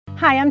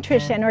Hi, I'm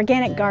Tricia, an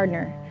organic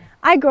gardener.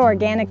 I grow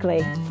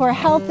organically for a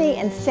healthy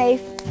and safe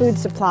food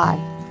supply,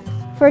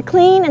 for a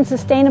clean and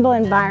sustainable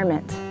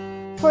environment,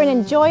 for an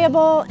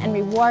enjoyable and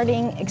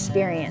rewarding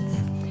experience.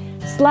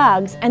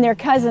 Slugs and their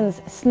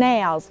cousins,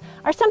 snails,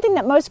 are something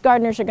that most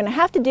gardeners are going to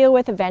have to deal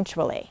with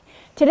eventually.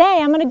 Today,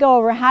 I'm going to go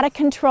over how to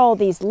control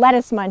these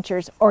lettuce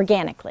munchers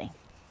organically.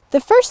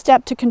 The first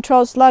step to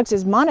control slugs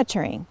is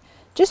monitoring.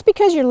 Just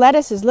because your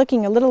lettuce is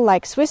looking a little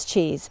like Swiss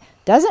cheese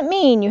doesn't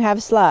mean you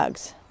have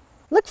slugs.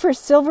 Look for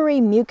silvery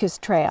mucus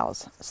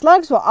trails.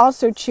 Slugs will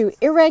also chew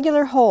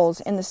irregular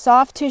holes in the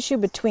soft tissue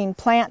between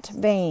plant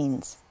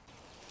veins.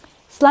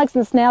 Slugs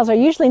and snails are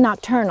usually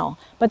nocturnal,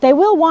 but they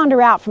will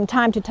wander out from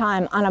time to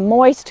time on a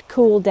moist,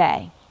 cool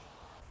day.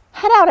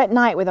 Head out at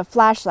night with a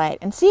flashlight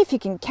and see if you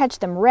can catch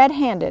them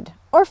red-handed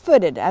or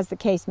footed, as the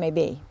case may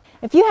be.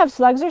 If you have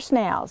slugs or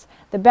snails,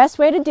 the best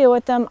way to deal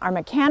with them are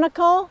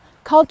mechanical,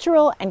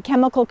 cultural, and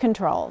chemical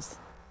controls.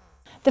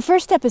 The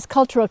first step is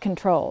cultural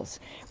controls.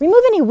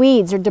 Remove any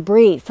weeds or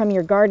debris from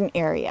your garden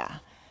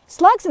area.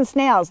 Slugs and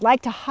snails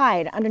like to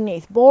hide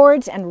underneath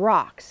boards and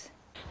rocks.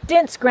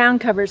 Dense ground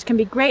covers can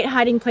be great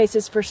hiding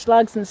places for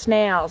slugs and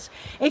snails.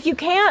 If you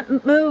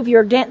can't move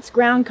your dense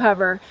ground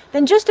cover,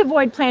 then just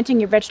avoid planting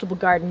your vegetable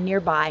garden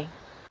nearby.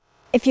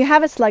 If you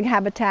have a slug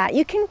habitat,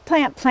 you can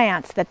plant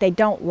plants that they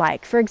don't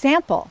like. For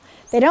example,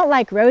 they don't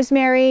like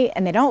rosemary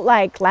and they don't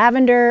like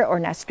lavender or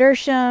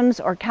nasturtiums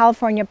or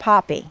California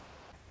poppy.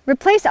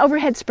 Replace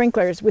overhead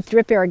sprinklers with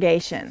drip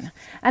irrigation,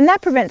 and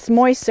that prevents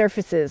moist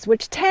surfaces,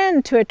 which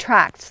tend to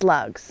attract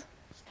slugs.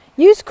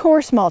 Use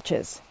coarse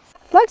mulches.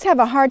 Slugs have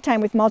a hard time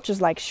with mulches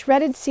like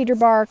shredded cedar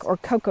bark or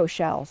cocoa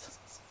shells.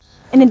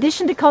 In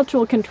addition to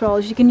cultural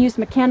controls, you can use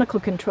mechanical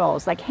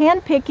controls like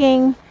hand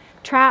picking,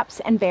 traps,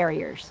 and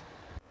barriers.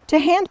 To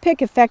hand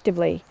pick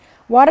effectively,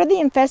 water the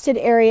infested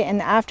area in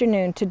the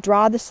afternoon to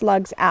draw the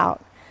slugs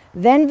out.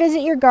 Then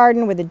visit your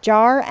garden with a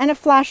jar and a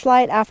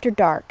flashlight after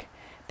dark.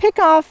 Pick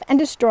off and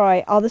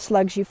destroy all the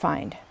slugs you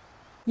find.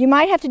 You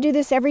might have to do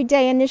this every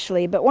day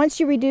initially, but once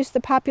you reduce the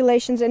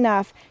populations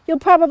enough, you'll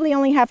probably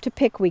only have to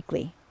pick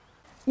weekly.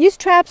 Use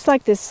traps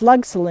like this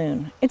slug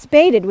saloon. It's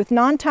baited with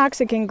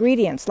non-toxic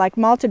ingredients like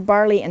malted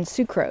barley and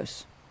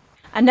sucrose.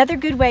 Another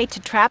good way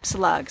to trap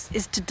slugs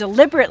is to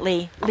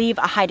deliberately leave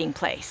a hiding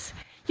place.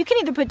 You can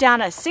either put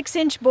down a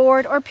 6-inch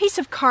board or a piece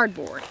of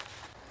cardboard.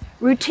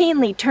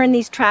 Routinely turn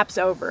these traps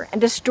over and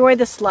destroy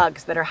the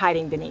slugs that are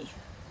hiding beneath.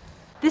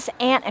 This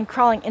ant and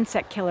crawling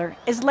insect killer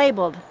is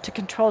labeled to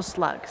control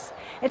slugs.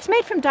 It's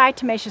made from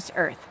diatomaceous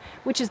earth,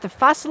 which is the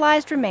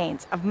fossilized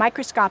remains of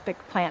microscopic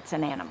plants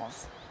and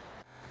animals.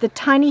 The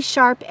tiny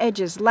sharp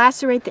edges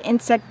lacerate the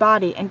insect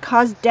body and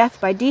cause death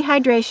by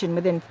dehydration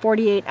within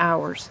 48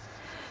 hours.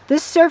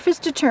 This surface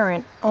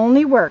deterrent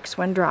only works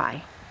when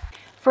dry.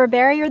 For a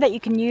barrier that you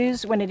can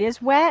use when it is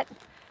wet,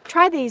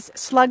 try these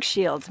slug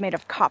shields made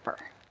of copper.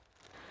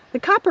 The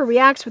copper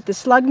reacts with the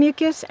slug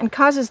mucus and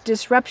causes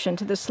disruption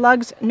to the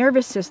slug's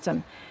nervous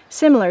system,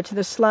 similar to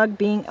the slug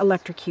being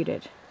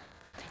electrocuted.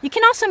 You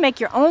can also make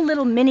your own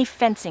little mini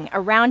fencing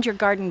around your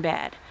garden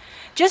bed.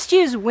 Just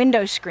use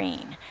window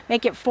screen,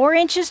 make it 4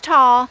 inches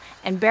tall,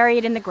 and bury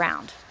it in the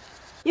ground.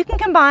 You can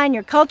combine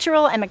your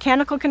cultural and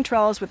mechanical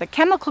controls with a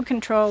chemical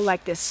control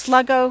like this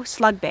Sluggo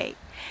slug bait.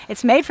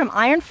 It's made from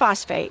iron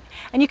phosphate,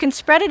 and you can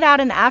spread it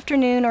out in the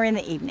afternoon or in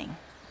the evening.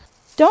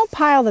 Don't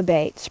pile the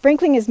bait.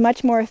 Sprinkling is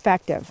much more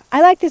effective.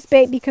 I like this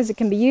bait because it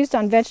can be used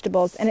on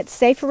vegetables and it's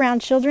safe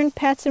around children,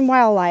 pets, and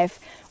wildlife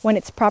when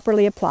it's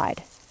properly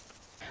applied.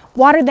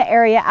 Water the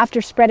area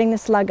after spreading the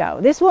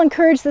Sluggo. This will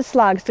encourage the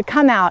slugs to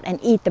come out and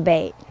eat the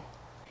bait.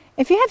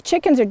 If you have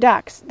chickens or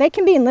ducks, they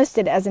can be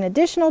enlisted as an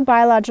additional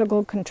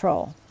biological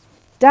control.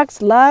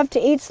 Ducks love to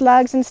eat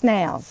slugs and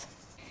snails.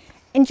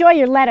 Enjoy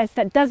your lettuce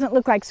that doesn't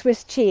look like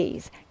Swiss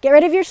cheese. Get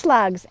rid of your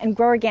slugs and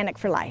grow organic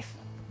for life.